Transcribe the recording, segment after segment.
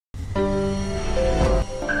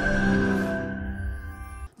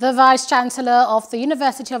The Vice-Chancellor of the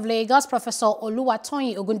University of Lagos, Professor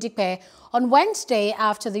Oluwatoyin Ogundipe, on Wednesday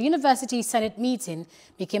after the University Senate meeting,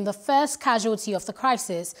 became the first casualty of the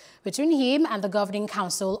crisis between him and the governing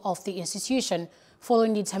council of the institution,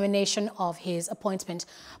 following the termination of his appointment.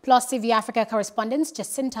 Plus TV Africa correspondent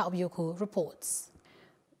Jacinta Obioko reports.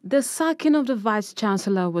 The sacking of the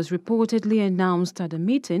Vice-Chancellor was reportedly announced at a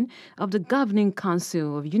meeting of the Governing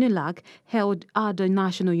Council of Unilag held at the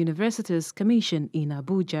National Universities Commission in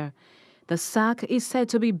Abuja. The sack is said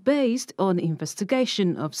to be based on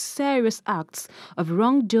investigation of serious acts of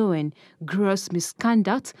wrongdoing, gross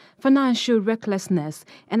misconduct, financial recklessness,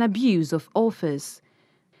 and abuse of office.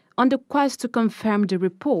 On the quest to confirm the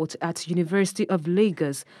report at University of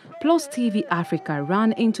Lagos, Plus TV Africa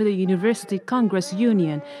ran into the University Congress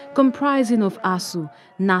Union comprising of Asuu,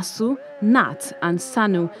 NASU, NAT and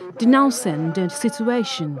SANU, denouncing the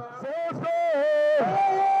situation.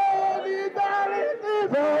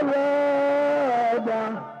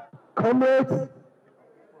 Comrades,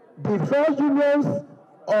 the four unions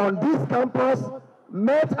on this campus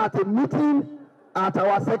met at a meeting at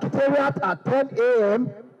our secretariat at 10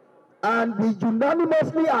 a.m. and we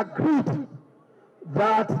unanimously agreed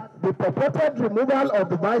that the purported removal of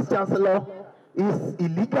the Vice-Chancellor is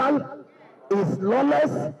illegal, is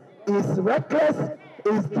lawless, is reckless,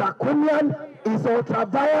 is draconian, is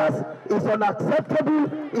ultra-vires, is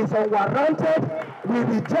unacceptable, is unwarranted. We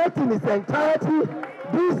reject in its entirety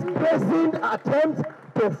this brazen attempt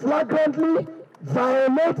to flagrantly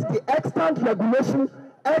violate the extant regulation,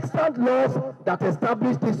 extant laws that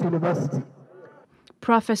establish this university.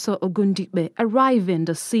 Professor Ogundipe, arriving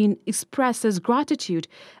the scene, expresses gratitude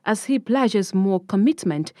as he pledges more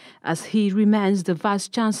commitment as he remains the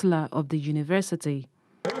Vice-Chancellor of the university.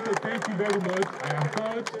 I want to thank you very much. I am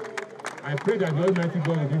touched. I pray that the Almighty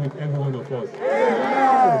God will be with every one of us.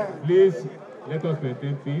 Yeah. Please, let us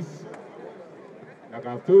maintain peace. Like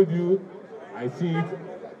I've told you, I see it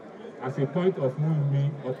as a point of moving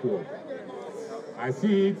me upward. I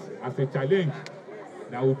see it as a challenge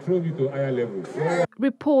that will throw you to higher levels.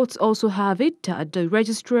 Reports also have it that the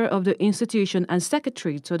Registrar of the institution and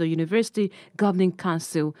Secretary to the University Governing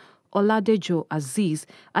Council, Oladejo Azeez,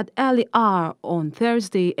 at early hour on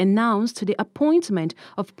Thursday announced the appointment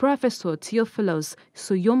of Professor Theophilus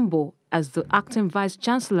Soyombo as the acting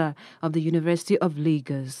Vice-Chancellor of the University of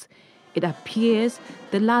Lagos. It appears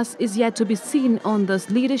the last is yet to be seen on this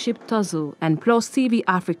leadership tussle, and Plus TV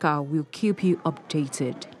Africa will keep you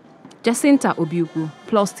updated. Jacinta Obioko,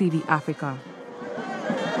 Plus TV Africa.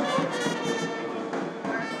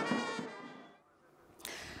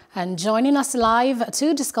 And joining us live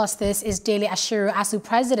to discuss this is Dele Ashiru, Asuu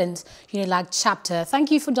President, Unilag Chapter. Thank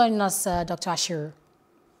you for joining us, Dr. Ashiru.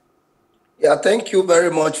 Yeah, thank you very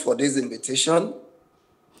much for this invitation.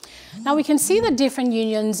 Now, we can see that different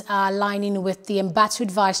unions are aligning with the embattled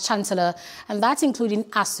Vice-Chancellor, and that's including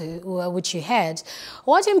Asuu, which you heard.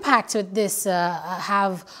 What impact would this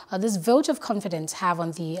this vote of confidence have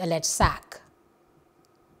on the alleged sack?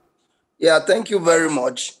 Yeah, thank you very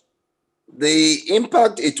much. The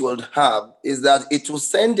impact it will have is that it will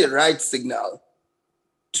send the right signal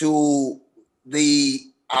to the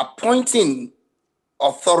appointing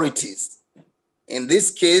authorities. In this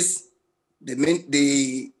case,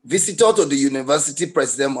 the visitor to the university,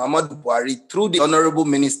 President Muhammadu Buhari, through the Honorable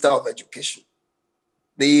Minister of Education.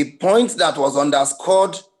 The point that was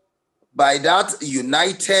underscored by that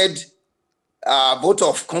united vote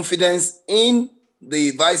of confidence in the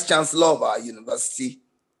Vice-Chancellor of our university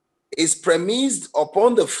is premised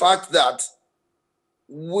upon the fact that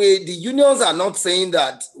the unions are not saying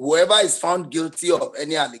that whoever is found guilty of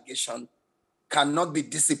any allegation cannot be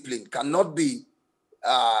disciplined, cannot be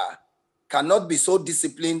so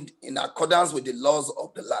disciplined in accordance with the laws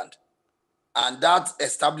of the land, and that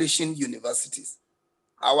establishing universities.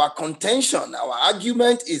 Our contention, our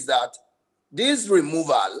argument is that this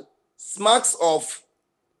removal smacks of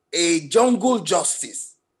a jungle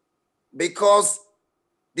justice, because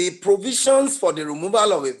the provisions for the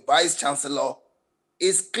removal of a Vice-Chancellor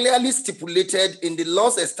is clearly stipulated in the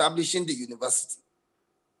laws establishing the university,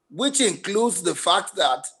 which includes the fact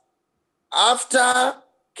that after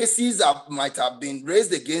cases might have been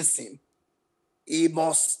raised against him, he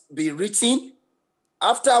must be written,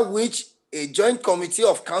 after which a joint committee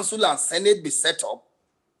of council and senate be set up,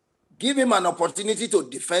 give him an opportunity to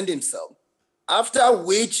defend himself, after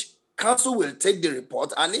which council will take the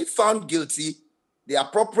report, and if found guilty, the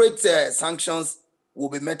appropriate sanctions will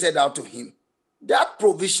be meted out to him. That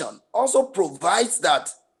provision also provides that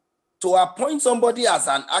to appoint somebody as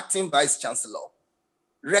an acting Vice-Chancellor,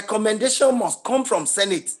 recommendation must come from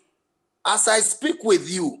Senate. As I speak with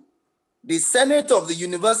you, the Senate of the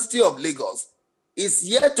University of Lagos is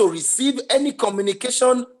yet to receive any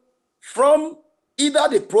communication from either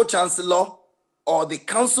the Pro-Chancellor or the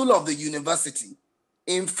Council of the University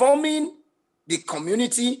informing the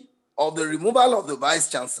community of the removal of the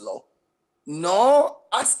Vice-Chancellor, nor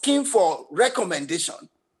asking for recommendation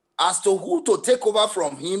as to who to take over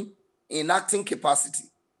from him in acting capacity.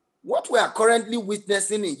 What we are currently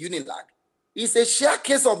witnessing in Unilag is a sheer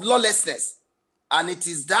case of lawlessness, and it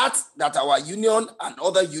is that our union and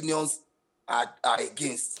other unions are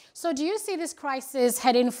against. So do you see this crisis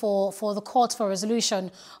heading for the court for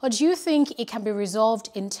resolution, or do you think it can be resolved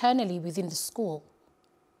internally within the school?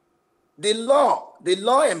 The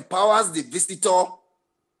law empowers the visitor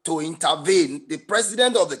to intervene. The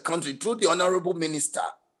president of the country, through the honorable minister,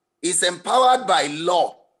 is empowered by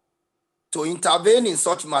law to intervene in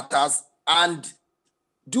such matters and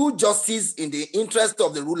do justice in the interest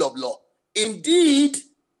of the rule of law. Indeed,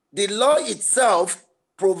 the law itself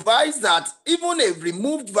provides that even a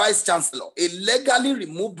removed vice-chancellor, a legally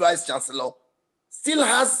removed vice-chancellor, still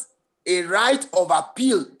has a right of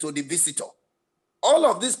appeal to the visitor. All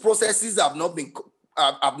of these processes have not been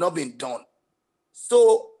done.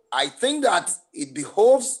 So I think that it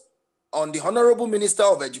behoves on the Honorable Minister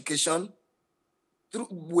of Education,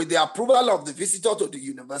 with the approval of the visitor to the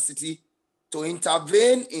university, to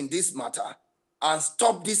intervene in this matter and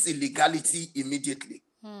stop this illegality immediately.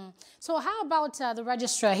 So how about the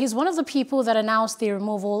registrar? He's one of the people that announced the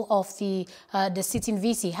removal of the sitting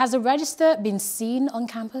VC. Has the registrar been seen on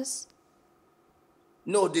campus?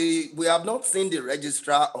 No, we have not seen the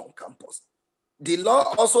registrar on campus. The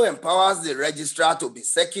law also empowers the registrar to be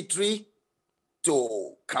secretary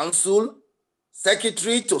to council,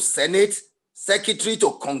 secretary to senate, secretary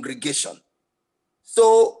to congregation.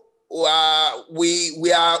 So we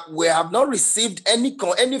have not received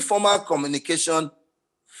any formal communication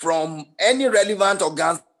from any relevant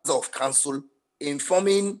organs of council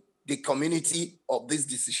informing the community of this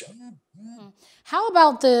decision. How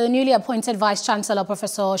about the newly appointed Vice-Chancellor,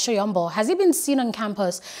 Professor Shoyombo? Has he been seen on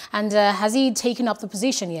campus, and has he taken up the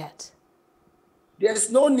position yet? There's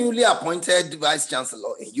no newly appointed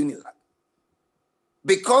Vice-Chancellor in Unilag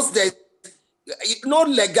because there's no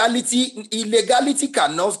legality. Illegality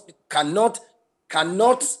cannot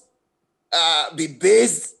be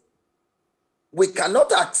based. We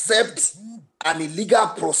cannot accept an illegal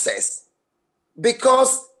process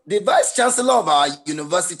because the Vice-Chancellor of our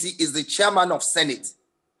university is the chairman of Senate.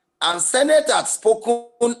 And Senate had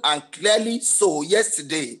spoken, and clearly so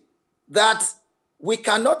yesterday, that we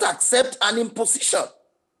cannot accept an imposition.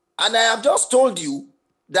 And I have just told you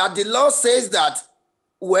that the law says that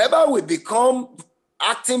whoever will become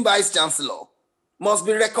acting Vice-Chancellor must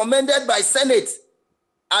be recommended by Senate.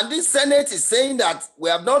 And this Senate is saying that we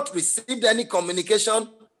have not received any communication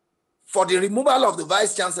for the removal of the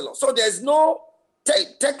Vice-Chancellor. So there's no,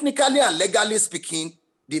 technically and legally speaking,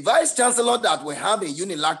 the Vice-Chancellor that we have in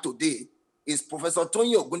Unilag today is Professor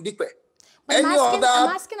Tony Ogundikwe. Any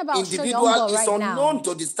other individual is unknown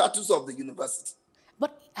to the status of the university.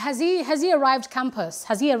 But has he arrived campus?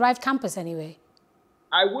 Has he arrived campus anyway?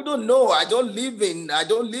 I wouldn't know. I don't live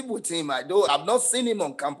with him. I've not seen him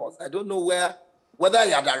on campus. I don't know whether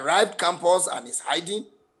he had arrived campus and is hiding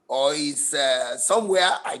or is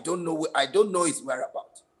somewhere. I don't know his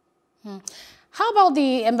whereabouts. How about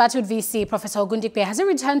the embattled VC, Professor Ogundikwe? Has he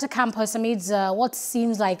returned to campus amidst what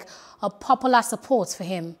seems like a popular support for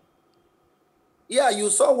him? Yeah, you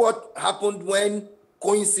saw what happened when,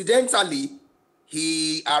 coincidentally,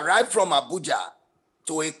 he arrived from Abuja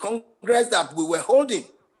to a congress that we were holding.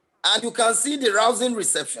 And you can see the rousing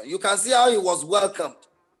reception. You can see how he was welcomed.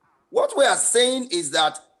 What we are saying is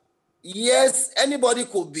that, yes, anybody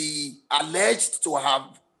could be alleged to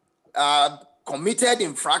have committed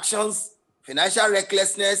infractions, financial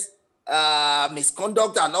recklessness,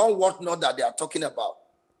 misconduct, and all whatnot that they are talking about.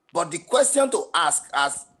 But the question to ask,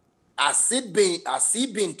 has he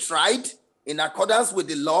been tried in accordance with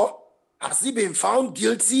the law? Has he been found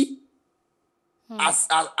guilty? Has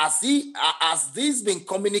this been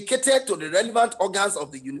communicated to the relevant organs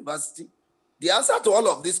of the university? The answer to all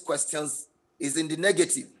of these questions is in the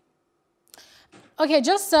negative. Okay,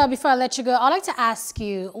 just before I let you go, I'd like to ask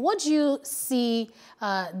you, what do you see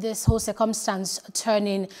this whole circumstance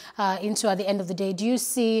turning into at the end of the day? Do you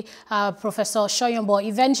see Professor Shoyombo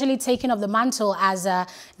eventually taking up the mantle as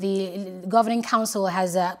the governing council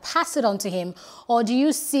has passed it on to him? Or do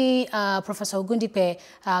you see Professor Ogundikwe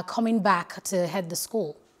coming back to head the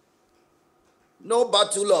school? No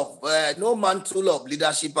mantle of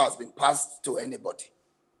leadership has been passed to anybody.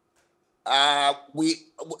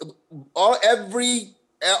 Every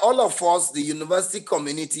all of us, the university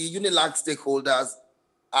community, Unilag stakeholders,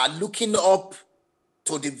 are looking up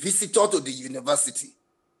to the visitor to the university,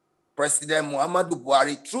 President Muhammadu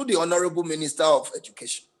Buhari, through the Honorable Minister of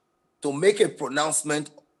Education, to make a pronouncement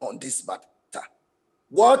on this matter.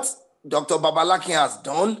 What Dr. Babalakin has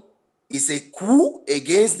done is a coup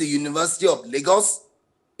against the University of Lagos.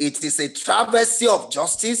 It is a travesty of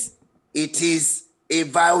justice. It is a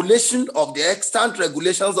violation of the extant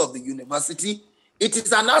regulations of the university. It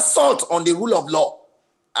is an assault on the rule of law.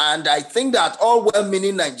 And I think that all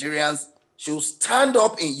well-meaning Nigerians should stand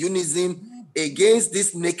up in unison against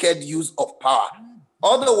this naked use of power.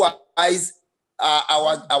 Otherwise,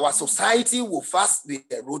 our society will fast be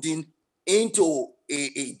eroding into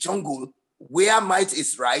a jungle where might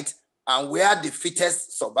is right and where the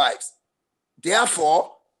fittest survives.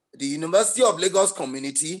 Therefore, the University of Lagos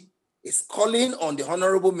community is calling on the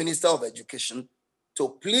Honorable Minister of Education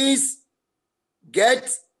to please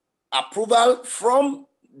get approval from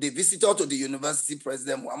the visitor to the university,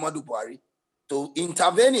 President Muhammadu Buhari, to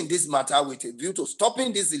intervene in this matter with a view to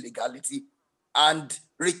stopping this illegality and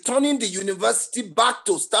returning the university back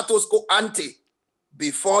to status quo ante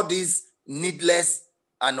before this needless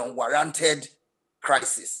and unwarranted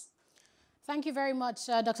crisis. Thank you very much,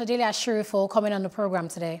 Dr. Dele Ashiru, for coming on the program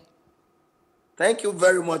today. Thank you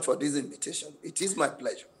very much for this invitation. It is my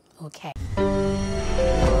pleasure. Okay.